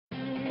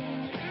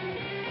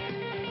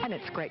And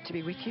it's great to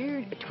be with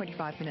you.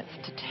 25 minutes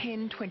to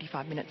 10,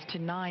 25 minutes to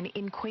 9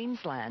 in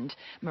Queensland.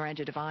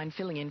 Miranda Devine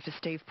filling in for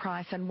Steve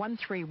Price, and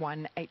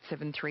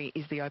 131873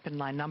 is the open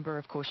line number.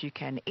 Of course, you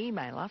can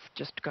email us.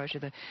 Just go to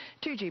the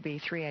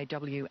 2GB,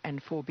 3AW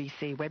and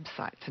 4BC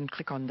websites and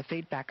click on the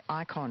feedback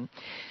icon.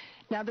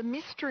 Now, the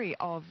mystery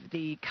of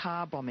the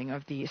car bombing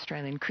of the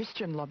Australian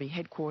Christian Lobby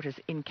headquarters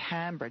in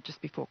Canberra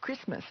just before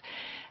Christmas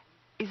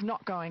is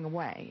not going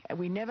away.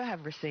 We never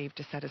have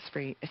received a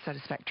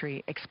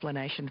satisfactory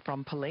explanation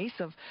from police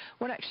of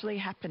what actually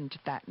happened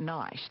that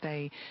night.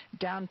 They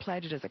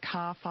downplayed it as a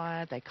car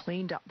fire. They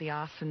cleaned up the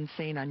arson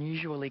scene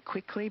unusually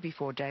quickly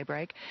before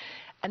daybreak.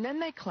 And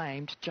then they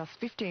claimed just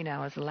 15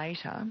 hours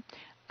later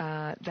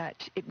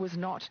that it was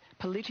not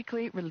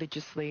politically,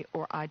 religiously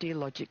or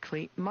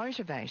ideologically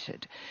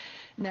motivated.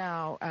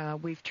 Now,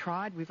 we've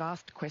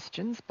asked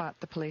questions, but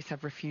the police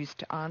have refused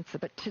to answer.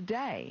 But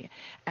today,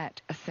 at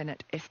a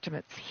Senate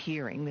estimates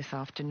hearing this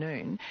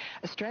afternoon,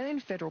 Australian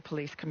Federal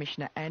Police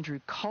Commissioner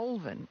Andrew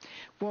Colvin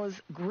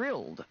was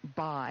grilled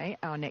by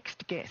our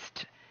next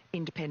guest,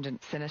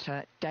 Independent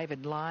Senator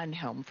David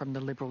Leyonhjelm from the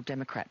Liberal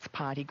Democrats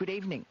Party. Good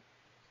evening.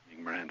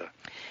 Miranda.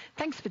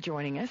 Thanks for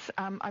joining us.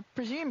 I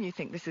presume you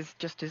think this is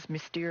just as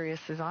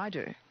mysterious as I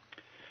do.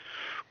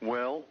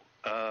 Well,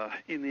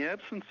 in the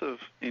absence of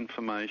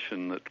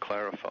information that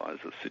clarifies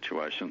a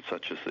situation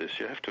such as this,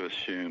 you have to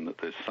assume that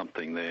there's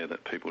something there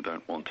that people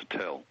don't want to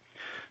tell.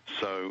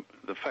 So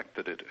the fact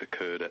that it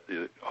occurred at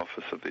the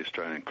office of the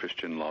Australian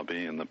Christian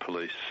Lobby and the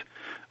police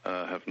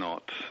have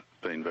not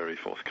been very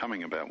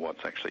forthcoming about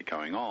what's actually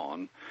going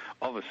on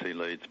obviously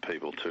leads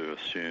people to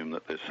assume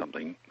that there's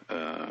something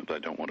they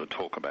don't want to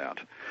talk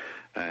about.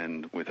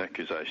 And with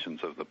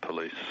accusations of the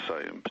police,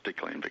 say,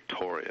 particularly in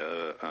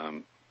Victoria,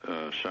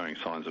 showing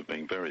signs of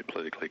being very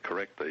politically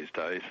correct these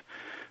days,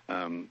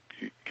 the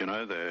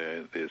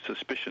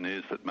suspicion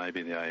is that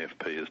maybe the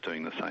AFP is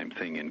doing the same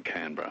thing in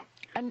Canberra.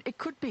 And it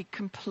could be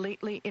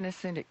completely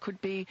innocent. It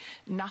could be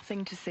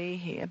nothing to see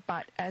here.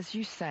 But as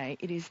you say,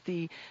 it is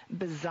the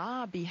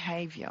bizarre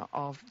behaviour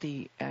of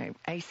the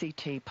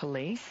ACT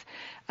police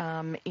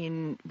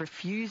in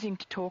refusing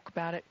to talk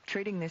about it,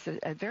 treating this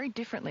very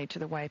differently to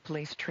the way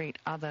police treat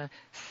other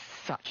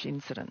such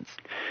incidents.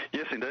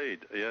 Yes,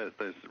 indeed. Yeah,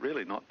 there's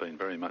really not been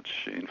very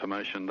much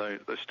information.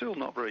 They're still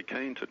not very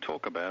keen to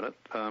talk about it.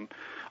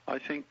 I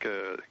think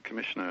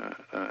Commissioner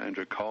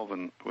Andrew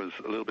Colvin was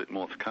a little bit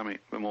more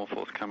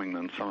forthcoming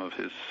than some of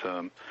his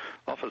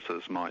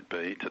officers might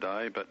be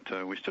today, but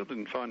we still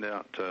didn't find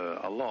out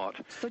a lot.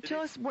 So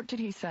tell us, what did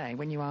he say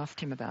when you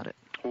asked him about it?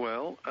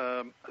 Well,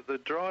 the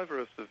driver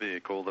of the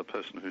vehicle, the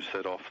person who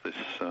set off this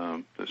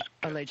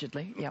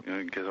allegedly, yep,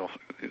 has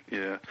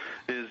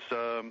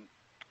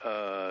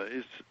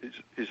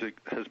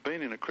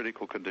been in a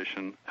critical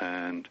condition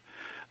and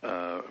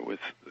with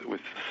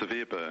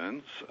severe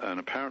burns and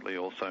apparently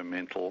also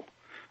mental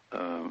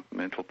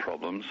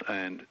problems,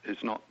 and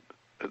is not.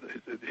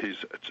 He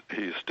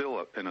is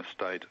still in a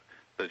state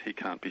that he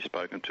can't be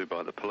spoken to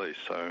by the police.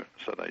 So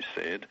they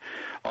said.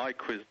 I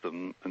quizzed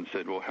them and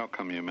said, well, how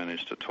come you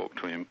managed to talk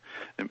to him,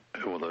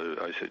 or the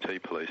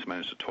ACT police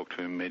managed to talk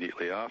to him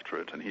immediately after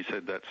it? And he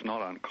said that's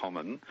not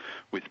uncommon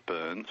with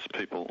burns.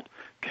 People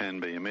can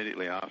be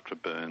immediately after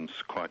burns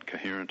quite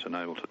coherent and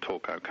able to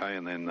talk okay,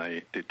 and then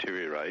they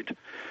deteriorate.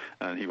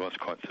 And he was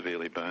quite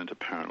severely burned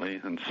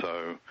apparently, and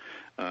so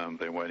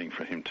they're waiting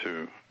for him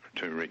to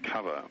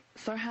recover.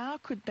 So how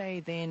could they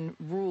then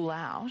rule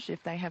out,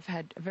 if they have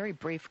had a very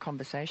brief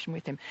conversation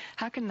with him,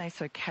 how can they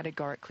so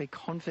categorically,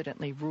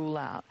 confidently rule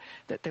out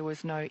that there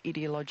was no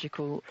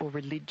ideological or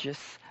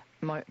religious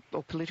or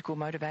political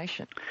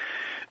motivation?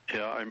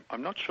 Yeah,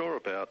 I'm not sure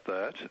about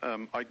that.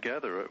 I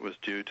gather it was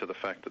due to the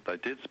fact that they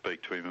did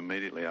speak to him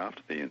immediately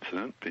after the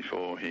incident,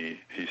 before he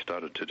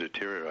started to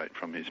deteriorate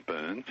from his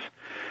burns.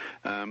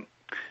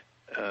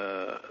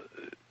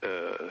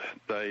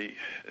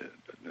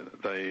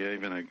 They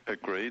even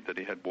agreed that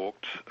he had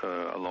walked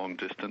a long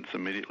distance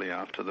immediately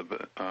after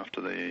the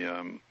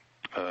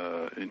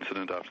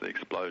incident, after the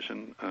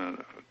explosion,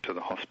 to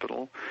the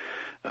hospital.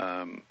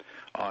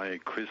 I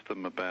quizzed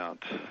them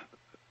about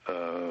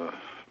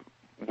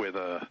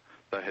whether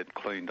they had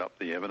cleaned up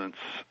the evidence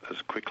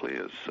as quickly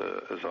as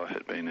I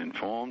had been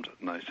informed,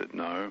 and they said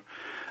no.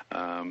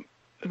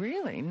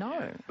 Really?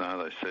 No? No,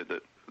 they said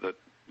that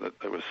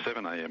it was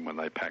 7 a.m. when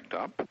they packed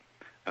up,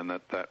 and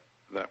that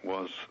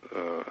was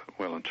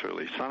well and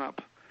truly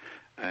sunup,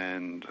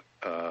 and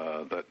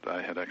that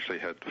they had actually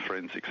had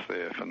forensics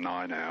there for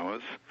 9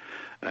 hours,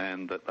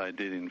 and that they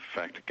did in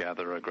fact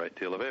gather a great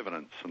deal of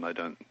evidence, and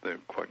they're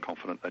quite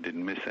confident they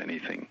didn't miss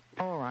anything.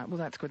 All right, well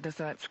that's good.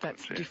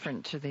 That's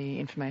different to the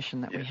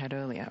information that we had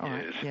earlier. All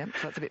right, yeah, so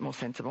that's a bit more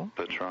sensible.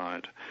 That's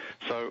right.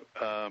 So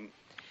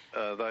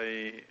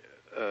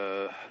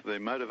their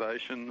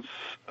motivations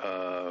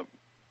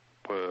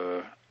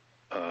were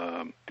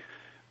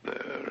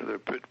they're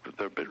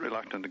a bit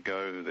reluctant to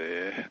go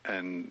there,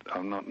 and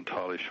I'm not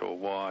entirely sure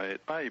why.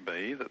 It may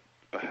be that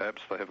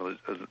perhaps they have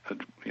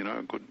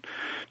a good,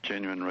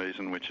 genuine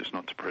reason, which is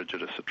not to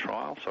prejudice a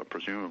trial. So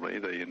presumably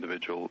the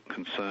individual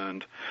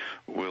concerned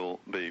will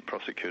be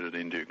prosecuted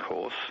in due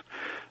course.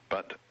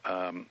 But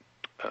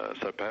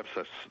so perhaps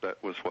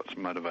that was what's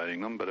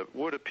motivating them. But it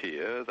would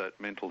appear that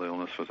mental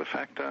illness was a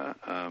factor.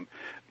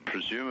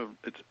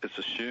 It's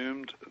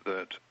assumed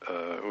that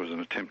it was an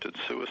attempted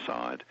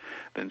suicide.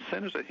 Then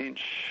Senator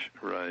Hinch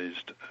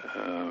raised,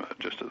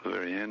 just at the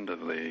very end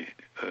of the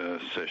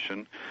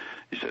session,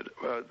 he said,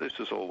 this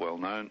is all well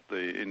known.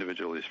 The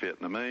individual is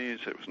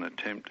Vietnamese. It was an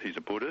attempt. He's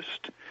a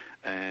Buddhist,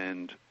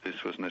 and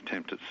this was an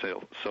attempt at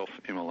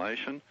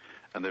self-immolation.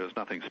 And there was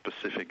nothing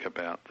specific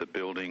about the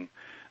building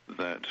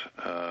that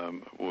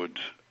would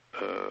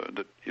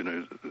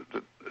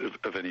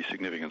of any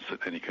significance,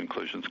 that any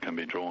conclusions can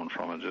be drawn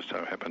from. It just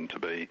so happened to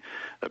be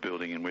a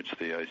building in which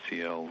the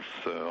ACL's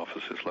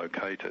office is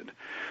located.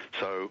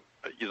 So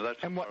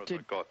that's and what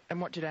did I got.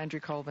 And what did Andrew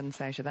Colvin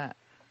say to that?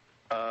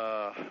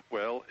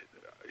 Well,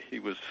 he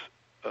was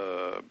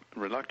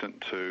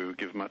reluctant to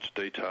give much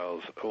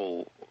details the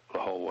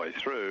whole way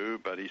through,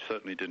 but he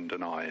certainly didn't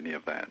deny any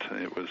of that.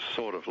 It was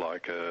sort of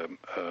like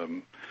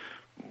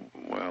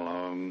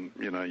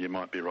you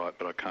might be right,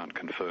 but I can't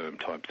confirm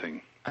type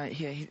thing.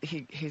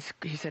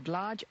 He said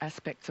large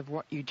aspects of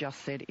what you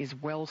just said is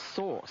well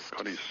sourced.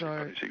 Got his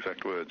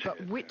exact words.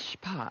 But which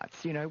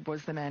parts?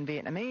 Was the man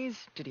Vietnamese?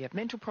 Did he have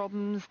mental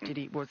problems? Did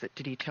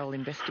he tell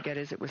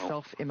investigators it was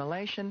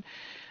self-immolation?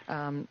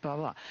 Blah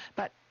blah.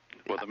 But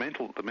the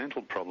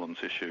mental problems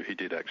issue, he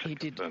did actually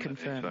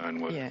confirm in his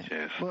own words. Yeah.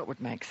 Yes. Well, it would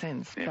make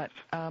sense. Yes.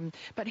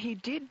 But he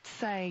did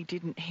say,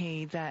 didn't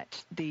he,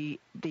 that the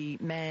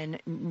man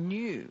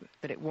knew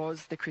that it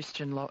was the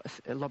Christian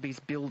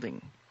lobby's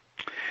building?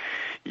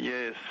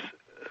 Yes,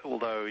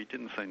 although he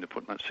didn't seem to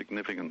put much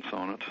significance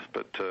on it.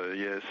 But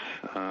yes.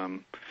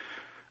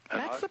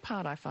 That's the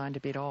part I find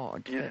a bit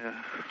odd. Yeah,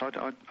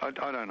 I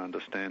don't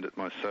understand it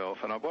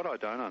myself. And what I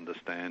don't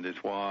understand is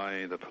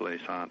why the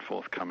police aren't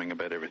forthcoming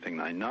about everything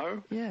they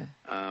know. Yeah.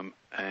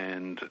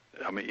 And,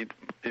 I mean,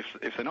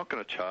 if they're not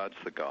going to charge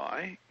the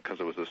guy because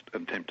it was an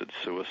attempted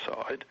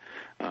suicide,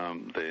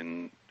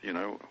 then,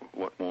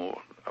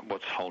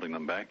 what's holding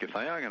them back? If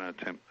they are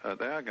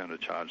going to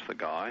charge the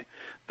guy,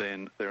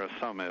 then there are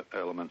some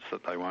elements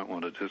that they won't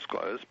want to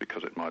disclose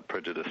because it might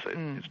prejudice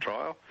his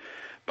trial.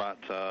 But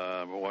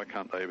why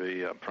can't they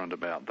be upfront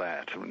about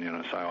that?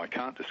 Say, I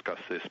can't discuss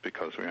this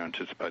because we're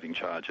anticipating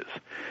charges.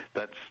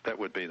 That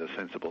would be the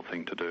sensible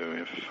thing to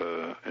do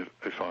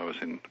if I was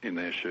in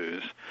their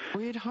shoes.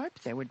 Well, you'd hope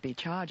there would be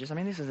charges. I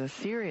mean, this is a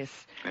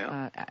serious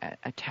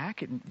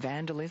attack,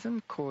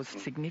 vandalism, caused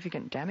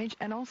significant damage,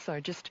 and also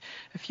just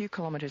a few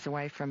kilometres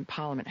away from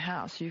Parliament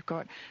House, you've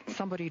got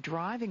somebody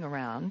driving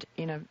around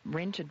in a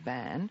rented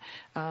van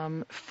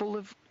full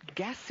of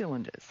gas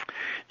cylinders.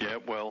 Yeah,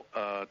 well,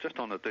 just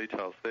on the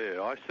details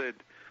there, I said,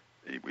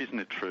 isn't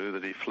it true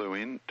that he flew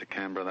in to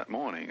Canberra that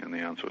morning? And the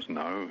answer was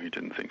no, he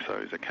didn't think so.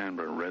 He's a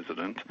Canberra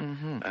resident.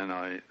 Mm-hmm. And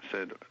I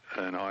said,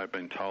 and I had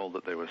been told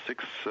that there were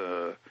 6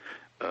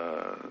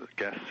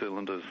 gas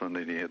cylinders and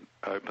that he had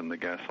opened the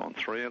gas on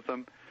 3 of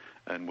them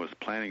and was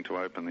planning to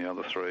open the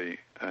other 3.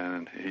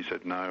 And he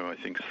said, no, I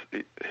think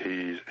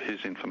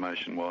his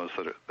information was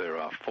that there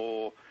are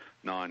 4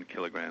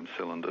 9-kilogram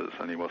cylinders,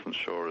 and he wasn't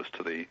sure as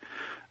to the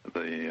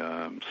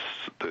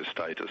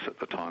status at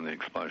the time the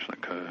explosion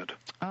occurred.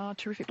 Oh,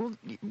 terrific. Well,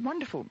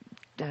 wonderful,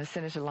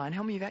 Senator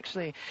Leyonhjelm. You've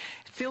actually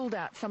filled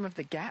out some of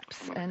the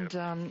gaps,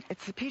 and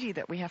it's a pity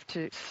that we have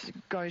to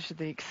go to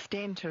the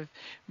extent of,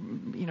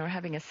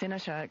 having a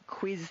senator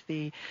quiz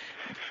the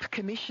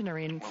commissioner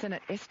in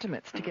Senate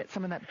estimates to get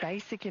some of that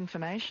basic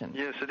information.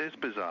 Yes, it is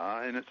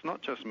bizarre, and it's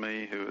not just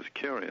me who is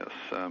curious.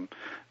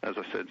 As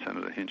I said,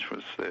 Senator Hinch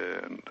was there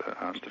and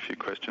asked a few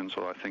questions,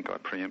 or I think I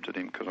preempted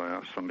him because I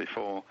asked them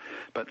before.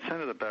 But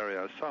Senator Barry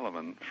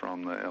O'Sullivan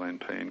from the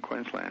LNP in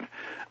Queensland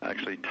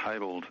actually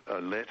tabled a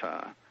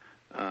letter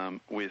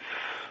with,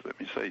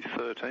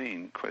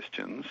 13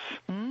 questions,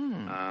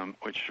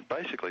 which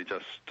basically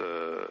just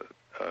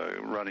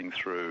running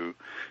through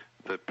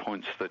the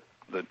points that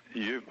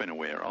you've been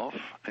aware of,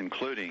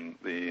 including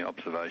the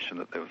observation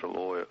that there was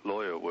a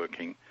lawyer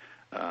working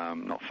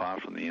not far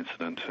from the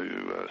incident who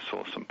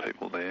saw some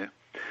people there.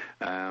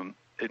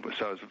 It was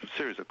a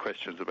series of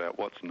questions about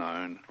what's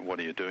known, what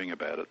are you doing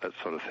about it, that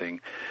sort of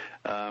thing.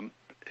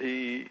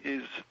 He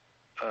is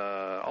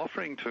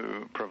offering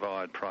to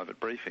provide private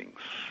briefings,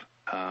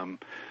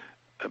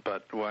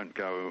 but won't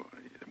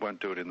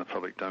do it in the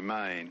public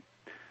domain.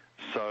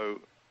 So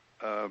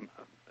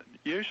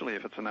usually,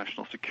 if it's a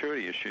national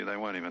security issue, they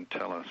won't even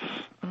tell us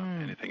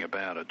anything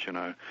about it.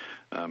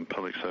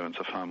 Public servants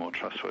are far more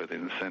trustworthy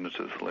than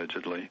senators,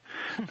 allegedly,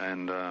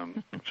 and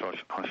so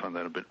I find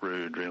that a bit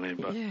rude, really.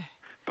 But. Yeah.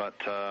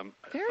 But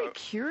very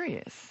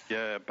curious.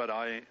 Yeah, but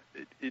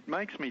it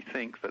makes me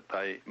think that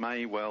they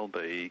may well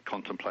be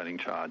contemplating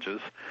charges,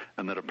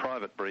 and that a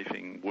private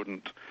briefing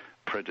wouldn't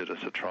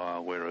prejudice a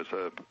trial, whereas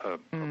a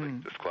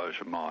public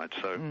disclosure might.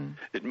 So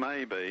it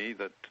may be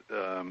that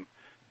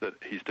that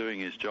he's doing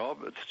his job.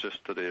 It's just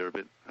that they're a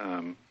bit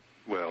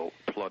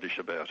ploddish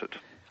about it.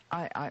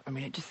 I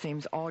mean, it just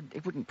seems odd.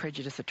 It wouldn't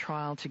prejudice a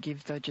trial to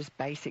give the just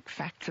basic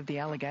facts of the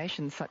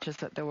allegations, such as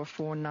that there were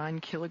 4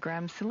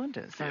 9-kilogram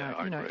cylinders.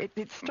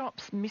 It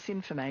stops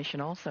misinformation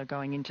also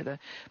going into the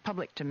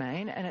public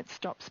domain, and it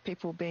stops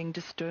people being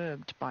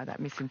disturbed by that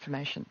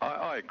misinformation.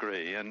 I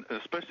agree, and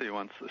especially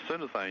as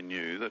soon as they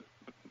knew that,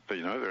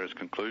 various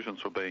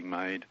conclusions were being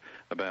made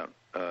about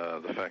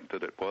the fact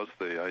that it was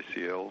the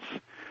ACL's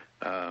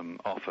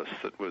office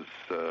that was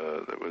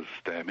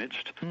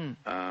damaged.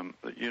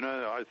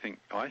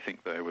 I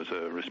think there was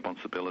a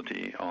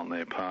responsibility on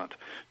their part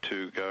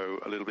to go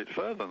a little bit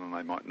further than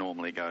they might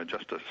normally go,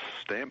 just to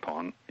stamp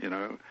on,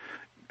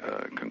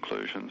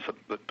 conclusions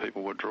that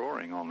people were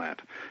drawing on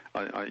that.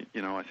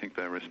 I think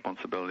their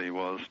responsibility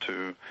was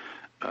to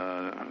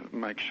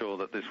make sure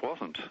that this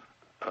wasn't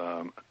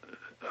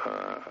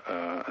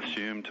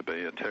assumed to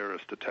be a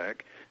terrorist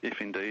attack, if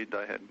indeed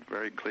they had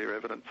very clear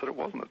evidence that it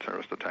wasn't a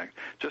terrorist attack.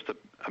 Just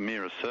a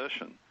mere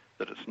assertion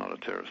that it's not a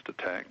terrorist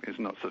attack is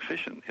not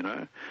sufficient,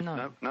 No.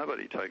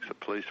 Nobody takes a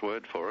police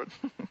word for it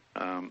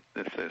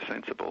if they're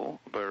sensible,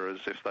 whereas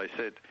if they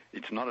said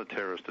it's not a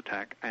terrorist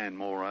attack and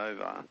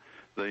moreover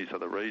these are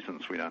the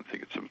reasons we don't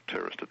think it's a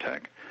terrorist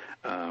attack,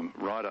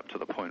 right up to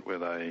the point where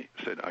they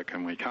said, okay,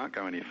 we can't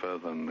go any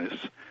further than this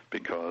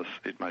because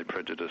it may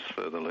prejudice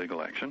further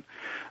legal action,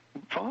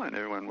 fine,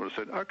 everyone would have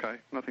said, okay,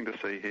 nothing to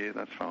see here,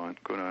 that's fine,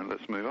 good on,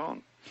 let's move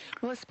on.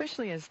 Well,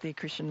 especially as the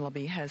Christian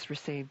lobby has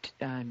received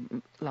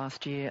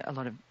last year a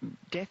lot of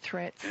death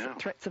threats,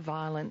 threats of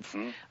violence,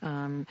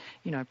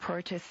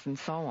 protests and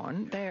so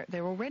on.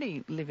 They're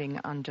already living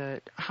under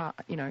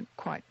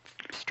quite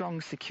strong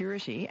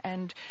security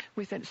and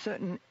with a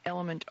certain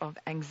element of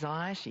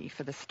anxiety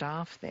for the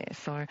staff there.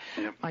 So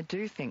I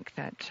do think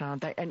that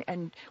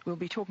and we'll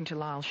be talking to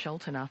Lyle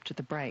Shelton after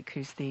the break,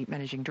 who's the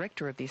managing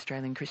director of the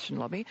Australian Christian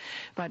Lobby.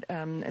 But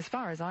as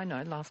far as I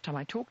know, last time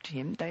I talked to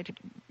him,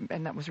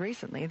 and that was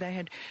recently, they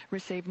had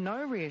received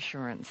no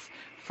reassurance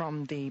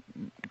from the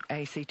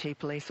ACT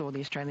police or the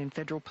Australian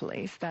Federal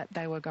Police that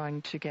they were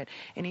going to get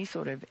any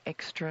sort of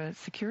extra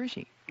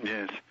security.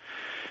 Yes,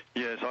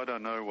 I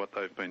don't know what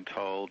they've been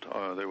told.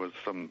 There was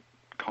some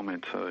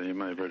comment, you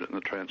may have read it in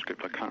the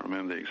transcript, I can't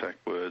remember the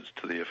exact words,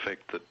 to the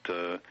effect that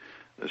the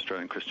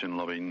Australian Christian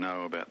Lobby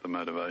know about the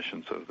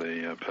motivations of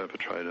the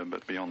perpetrator,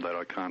 but beyond that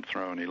I can't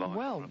throw any light.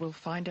 Well, we'll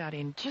find out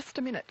in just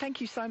a minute. Thank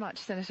you so much,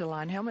 Senator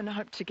Leyonhjelm, and I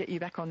hope to get you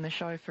back on the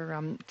show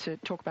for to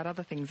talk about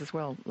other things as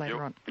well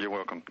later on. You're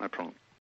welcome, no problem.